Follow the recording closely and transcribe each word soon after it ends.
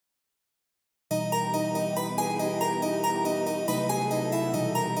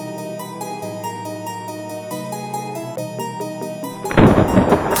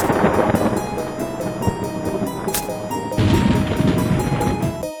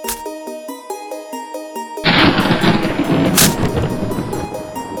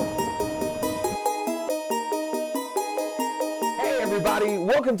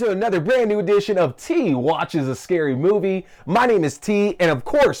welcome to another brand new edition of T Watches a Scary Movie. My name is T, and of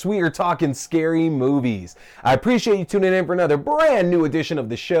course we are talking scary movies. I appreciate you tuning in for another brand new edition of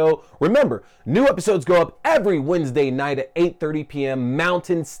the show. Remember, new episodes go up every Wednesday night at 8:30 p.m.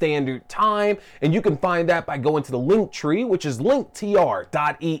 Mountain Standard Time, and you can find that by going to the link tree, which is linktr.ee/T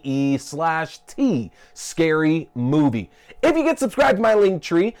Scary Movie. If you get subscribed to my link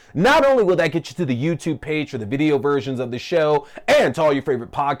tree, not only will that get you to the YouTube page for the video versions of the show and to all your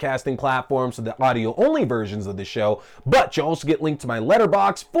favorite podcasting platforms for the audio-only versions of the show, but you'll also get linked to my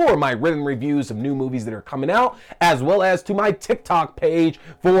letterbox for my written reviews of new movies that are coming out, as well as to my TikTok page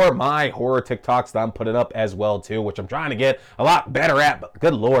for my horror TikToks that I'm putting up as well too, which I'm trying to get a lot better at, but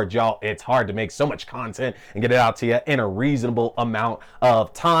good Lord, y'all, it's hard to make so much content and get it out to you in a reasonable amount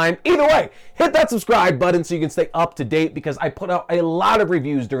of time. Either way, hit that subscribe button so you can stay up to date, because I put out a lot of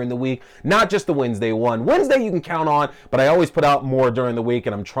reviews during the week, not just the Wednesday one. Wednesday you can count on, but I always put out more during the week,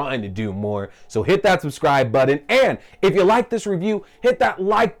 and I'm trying to do more. So hit that subscribe button, and if you like this review, hit that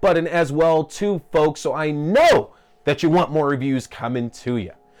like button as well too, folks, so I know that you want more reviews coming to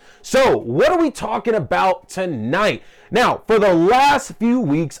you. So, what are we talking about tonight? Now, for the last few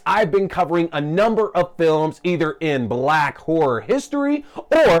weeks, I've been covering a number of films either in black horror history,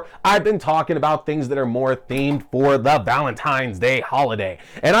 or I've been talking about things that are more themed for the Valentine's Day holiday.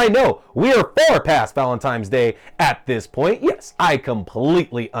 And I know we are far past Valentine's Day at this point. Yes, I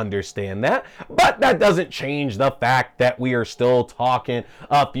completely understand that, but that doesn't change the fact that we are still talking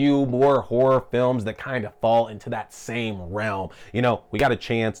a few more horror films that kind of fall into that same realm. You know, we got a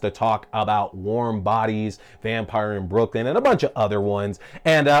chance to talk about Warm Bodies, Vampire in Brooklyn, and a bunch of other ones,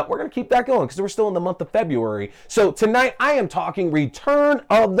 and we're gonna keep that going because we're still in the month of February. So tonight I am talking Return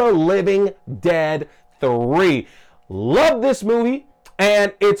of the Living Dead 3. Love this movie,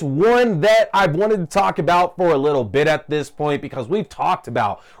 and it's one that I've wanted to talk about for a little bit at this point, because we've talked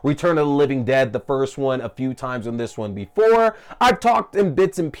about Return of the Living Dead, the first one, a few times on this one before. I've talked in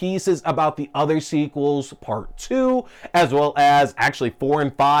bits and pieces about the other sequels, part 2, as well as actually 4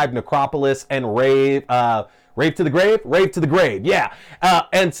 and 5, Necropolis and Rave to the Grave, yeah.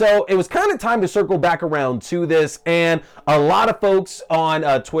 And so it was kind of time to circle back around to this, and a lot of folks on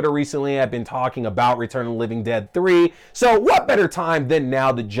Twitter recently have been talking about Return of the Living Dead 3, so what better time than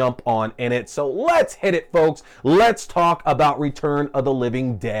now to jump on in it? So let's hit it, folks. Let's talk about Return of the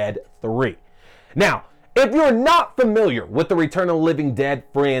Living Dead 3. Now, if you're not familiar with the Return of the Living Dead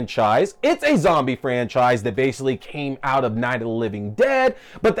franchise, it's a zombie franchise that basically came out of Night of the Living Dead,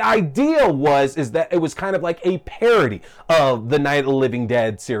 but the idea is that it was kind of like a parody of the Night of the Living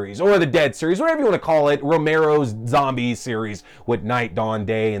Dead series, or the Dead series, whatever you want to call it, Romero's zombie series with Night, Dawn,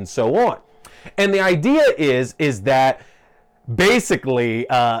 Day, and so on. And the idea is that basically,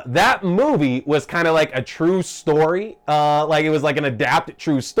 that movie was kind of like a true story. Like it was like an adapted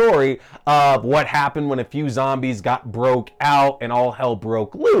true story of what happened when a few zombies got broke out and all hell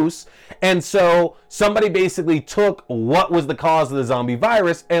broke loose. And so somebody basically took what was the cause of the zombie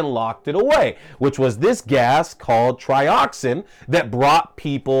virus and locked it away, which was this gas called trioxin that brought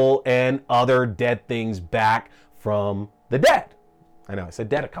people and other dead things back from the dead. I know I said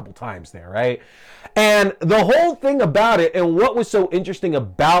dead a couple times there, right? And the whole thing about it, and what was so interesting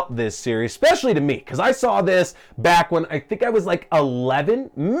about this series, especially to me, because I saw this back when I think I was like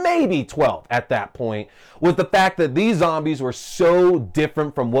 11, maybe 12 at that point, was the fact that these zombies were so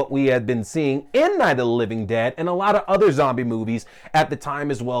different from what we had been seeing in Night of the Living Dead and a lot of other zombie movies at the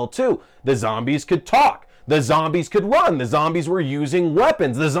time as well too. The zombies could talk. The zombies could run. The zombies were using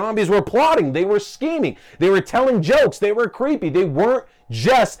weapons. The zombies were plotting. They were scheming. They were telling jokes. They were creepy. They weren't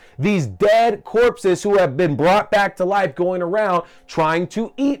just these dead corpses who have been brought back to life going around trying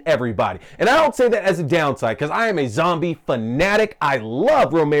to eat everybody. And I don't say that as a downside, because I am a zombie fanatic. I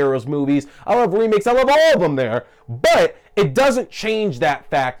love Romero's movies. I love remakes. I love all of them there. But it doesn't change that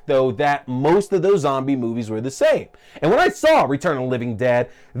fact, though, that most of those zombie movies were the same. And when I saw Return of the Living Dead,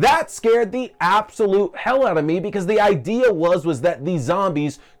 that scared the absolute hell out of me, because the idea was that these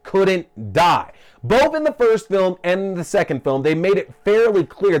zombies couldn't die. Both in the first film and in the second film, they made it fairly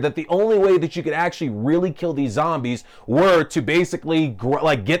clear that the only way that you could actually really kill these zombies were to basically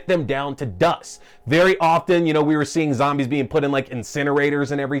get them down to dust. Very often, you know, we were seeing zombies being put in like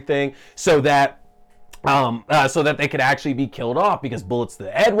incinerators and everything so that they could actually be killed off, because bullets to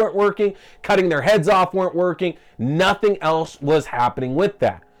the head weren't working, cutting their heads off weren't working, nothing else was happening with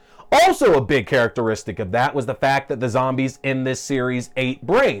that. Also, a big characteristic of that was the fact that the zombies in this series ate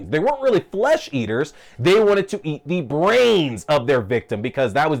brains. They weren't really flesh eaters. They wanted to eat the brains of their victim,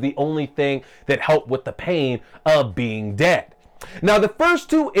 because that was the only thing that helped with the pain of being dead. Now, the first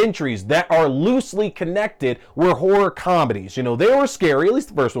two entries that are loosely connected were horror comedies. You know, they were scary. At least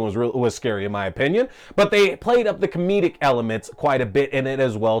the first one was scary in my opinion, but they played up the comedic elements quite a bit in it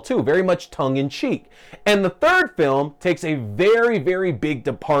as well too, very much tongue-in-cheek. And the third film takes a very, very big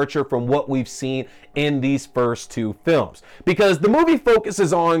departure from what we've seen in these first two films, because the movie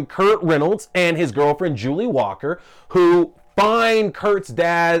focuses on Kurt Reynolds and his girlfriend Julie Walker, who find Kurt's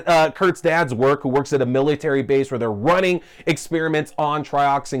dad's work, who works at a military base where they're running experiments on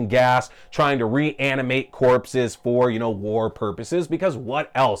trioxin gas, trying to reanimate corpses for, you know, war purposes, because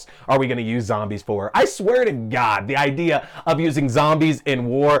what else are we going to use zombies for? I swear to God, the idea of using zombies in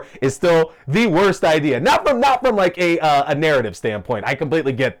war is still the worst idea. Not from like a narrative standpoint. I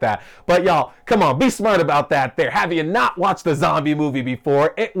completely get that. But y'all, come on, be smart about that there. Have you not watched the zombie movie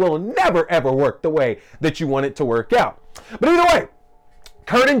before? It will never ever work the way that you want it to work out. But either way,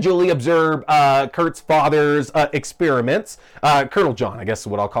 Kurt and Julie observe Kurt's father's experiments. Colonel John, I guess is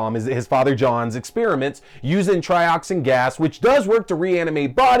what I'll call him, is his father John's experiments using trioxin gas, which does work to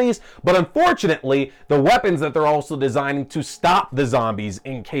reanimate bodies, but unfortunately, the weapons that they're also designing to stop the zombies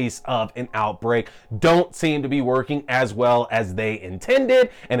in case of an outbreak don't seem to be working as well as they intended,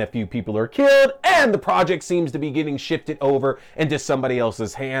 and a few people are killed, and the project seems to be getting shifted over into somebody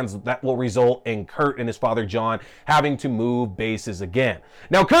else's hands. That will result in Kurt and his father John having to move bases again.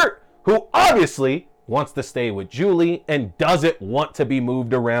 Now, Kurt, who obviously wants to stay with Julie and doesn't want to be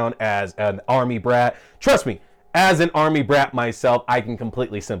moved around as an army brat. Trust me, as an army brat myself, I can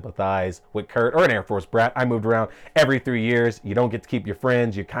completely sympathize with Kurt, or an Air Force brat. I moved around every 3 years. You don't get to keep your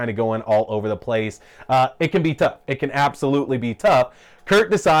friends. You're kind of going all over the place. It can be tough. It can absolutely be tough. Kurt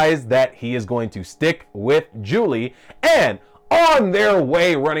decides that he is going to stick with Julie, and on their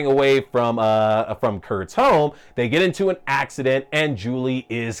way, running away from Kurt's home, they get into an accident and Julie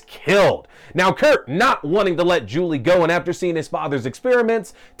is killed. Now, Kurt, not wanting to let Julie go, and after seeing his father's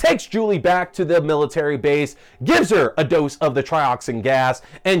experiments, takes Julie back to the military base, gives her a dose of the trioxin gas,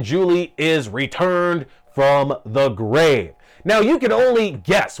 and Julie is returned from the grave. Now, you can only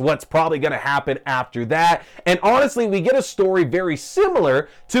guess what's probably going to happen after that. And honestly, we get a story very similar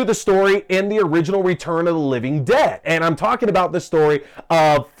to the story in the original Return of the Living Dead. And I'm talking about the story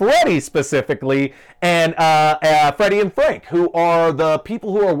of Freddy specifically, and Freddy and Frank, who are the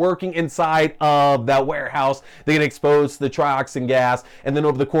people who are working inside of that warehouse. They get exposed to the trioxin gas, and then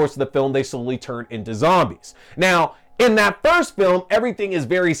over the course of the film, they slowly turn into zombies. Now, in that first film, everything is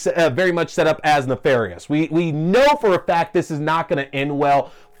very much set up as nefarious. We know for a fact this is not going to end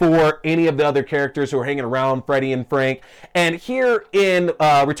well for any of the other characters who are hanging around Freddy and Frank. And here in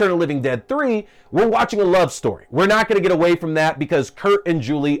Return of the Living Dead 3, we're watching a love story. We're not going to get away from that because Kurt and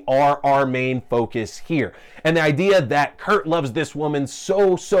Julie are our main focus here. And the idea that Kurt loves this woman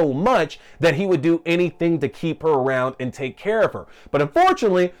so much that he would do anything to keep her around and take care of her. But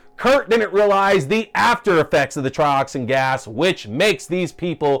unfortunately, Kurt didn't realize the after effects of the trioxin gas, which makes these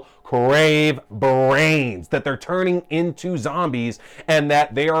people crave brains, that they're turning into zombies, and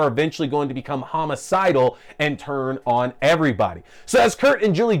that they are eventually going to become homicidal and turn on everybody. So as Kurt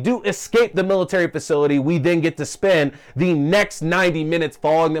and Julie do escape the military facility, we then get to spend the next 90 minutes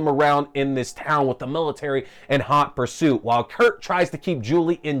following them around in this town with the military in hot pursuit, while Kurt tries to keep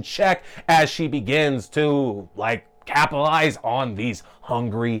Julie in check as she begins to, capitalize on these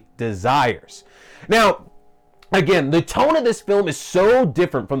hungry desires. Now, again, the tone of this film is so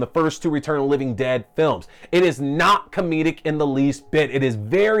different from the first two Return of the Living Dead films. It is not comedic in the least bit. It is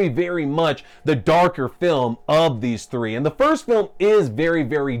very much the darker film of these three. And the first film is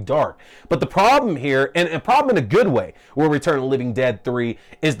very dark. But the problem here, and a problem in a good way, with Return of the Living Dead 3,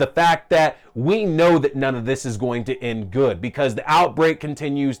 is the fact that we know that none of this is going to end good, because the outbreak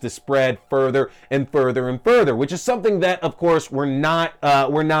continues to spread further and further, which is something that, of course, we're not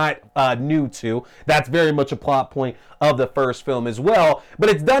new to. That's very much a plot point of the first film as well, but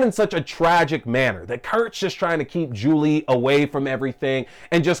it's done in such a tragic manner that Kurt's just trying to keep Julie away from everything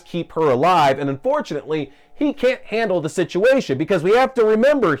and just keep her alive, and unfortunately, he can't handle the situation, because we have to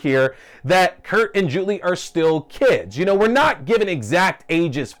remember here that Kurt and Julie are still kids. You know, we're not given exact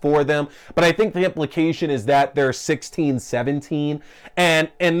ages for them, but I think the implication is that they're 16, 17, and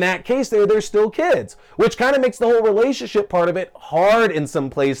in that case, they're still kids, which kind of makes the whole relationship part of it hard in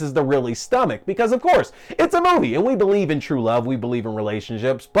some places to really stomach, because of course, it's a movie, and we believe in true love, we believe in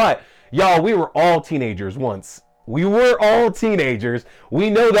relationships, but y'all, we were all teenagers once we were all teenagers. We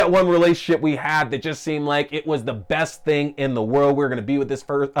know that one relationship we had that just seemed like it was the best thing in the world. We were going to be with this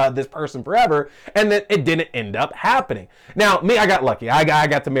person forever, and that it didn't end up happening. Now, me, I got lucky. I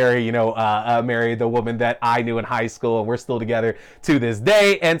got to marry, marry the woman that I knew in high school, and we're still together to this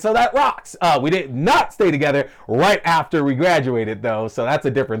day, and so that rocks. We did not stay together right after we graduated, though, so that's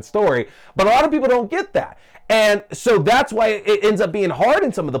a different story. But a lot of people don't get that. And so that's why it ends up being hard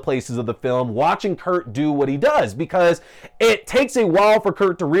in some of the places of the film, watching Kurt do what he does, because it takes a while for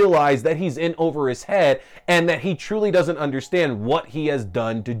Kurt to realize that he's in over his head and that he truly doesn't understand what he has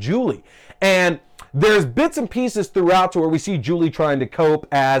done to Julie. And there's bits and pieces throughout to where we see Julie trying to cope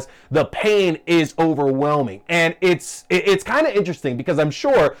as the pain is overwhelming. And it's kind of interesting because I'm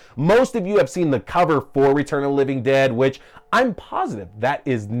sure most of you have seen the cover for Return of the Living Dead, which I'm positive that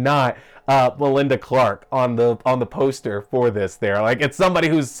is not Melinda Clarke on the poster for this there. Like, it's somebody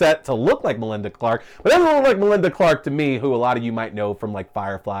who's set to look like Melinda Clarke, but doesn't look like Melinda Clarke to me, who a lot of you might know from like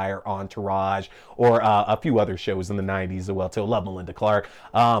Firefly or Entourage or a few other shows in the 90s as well too. Love Melinda Clarke.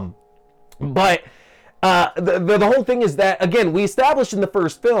 But the whole thing is that, again, we established in the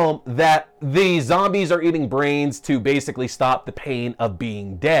first film that the zombies are eating brains to basically stop the pain of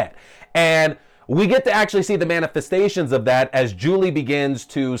being dead. And we get to actually see the manifestations of that as Julie begins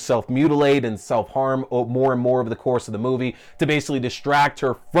to self-mutilate and self-harm more and more over the course of the movie to basically distract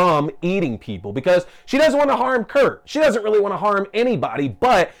her from eating people, because she doesn't want to harm Kurt. She doesn't really want to harm anybody,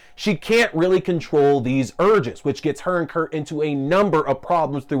 but she can't really control these urges, which gets her and Kurt into a number of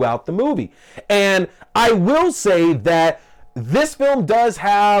problems throughout the movie. And I will say that this film does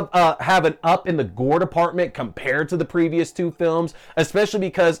have an up in the gore department compared to the previous two films, especially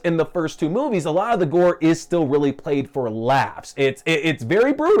because in the first two movies, a lot of the gore is still really played for laughs. It's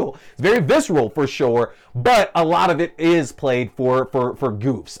very brutal. It's very visceral for sure, but a lot of it is played for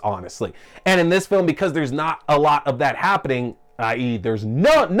goofs, honestly. And in this film, because there's not a lot of that happening, i.e. there's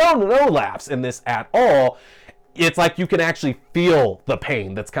no laughs in this at all, it's like you can actually feel the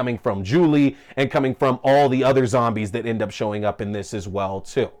pain that's coming from Julie and coming from all the other zombies that end up showing up in this as well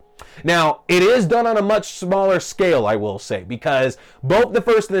too. Now, it is done on a much smaller scale, I will say, because both the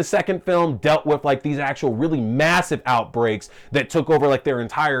first and the second film dealt with like these actual really massive outbreaks that took over like their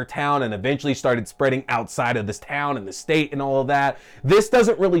entire town and eventually started spreading outside of this town and the state and all of that. This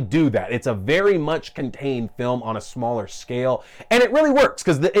doesn't really do that. It's a very much contained film on a smaller scale, and it really works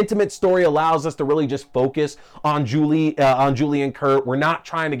because the intimate story allows us to really just focus on Julie and Kurt. We're not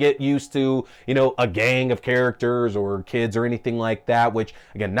trying to get used to, a gang of characters or kids or anything like that, which,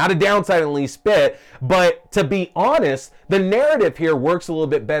 again, not a downside in the least bit, but to be honest, the narrative here works a little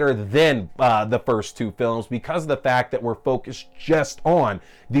bit better than the first two films because of the fact that we're focused just on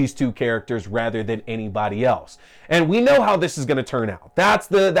these two characters rather than anybody else. And we know how this is going to turn out. That's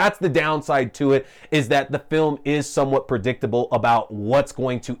the downside to it, is that the film is somewhat predictable about what's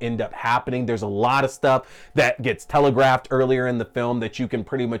going to end up happening. There's a lot of stuff that gets telegraphed earlier in the film that you can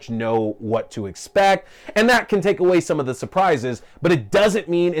pretty much know what to expect, and that can take away some of the surprises, but it doesn't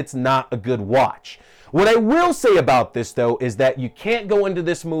mean it's not a good watch. What I will say about this, though, is that you can't go into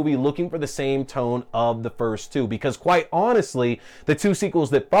this movie looking for the same tone of the first two, because quite honestly, the two sequels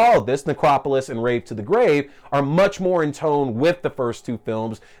that followed this, Necropolis and Rave to the Grave, are much more in tone with the first two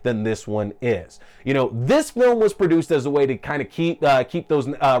films than this one is. This film was produced as a way to kind of keep those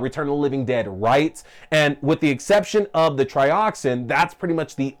Return of the Living Dead rights, and with the exception of the trioxin, that's pretty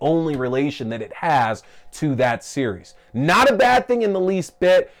much the only relation that it has to that series. Not a bad thing in the least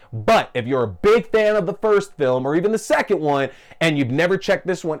bit, but if you're a big fan of the first film or even the second one and you've never checked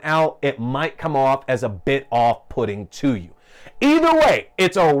this one out, it might come off as a bit off-putting to you. Either way,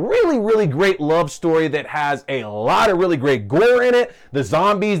 it's a really, really great love story that has a lot of really great gore in it. The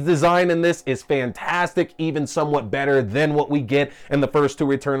zombies design in this is fantastic, even somewhat better than what we get in the first two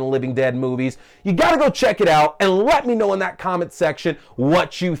Return of the Living Dead movies. You gotta go check it out and let me know in that comment section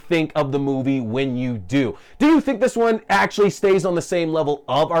what you think of the movie when you do. Do you think this one actually stays on the same level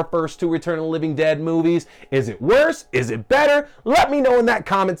of our first two Return of the Living Dead movies? Is it worse? Is it better? Let me know in that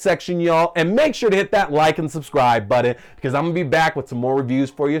comment section, y'all, and make sure to hit that like and subscribe button, because I'm gonna be back with some more reviews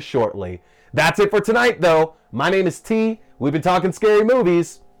for you shortly. That's it for tonight, though. My name is T. We've been talking scary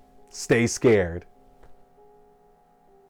movies. Stay scared.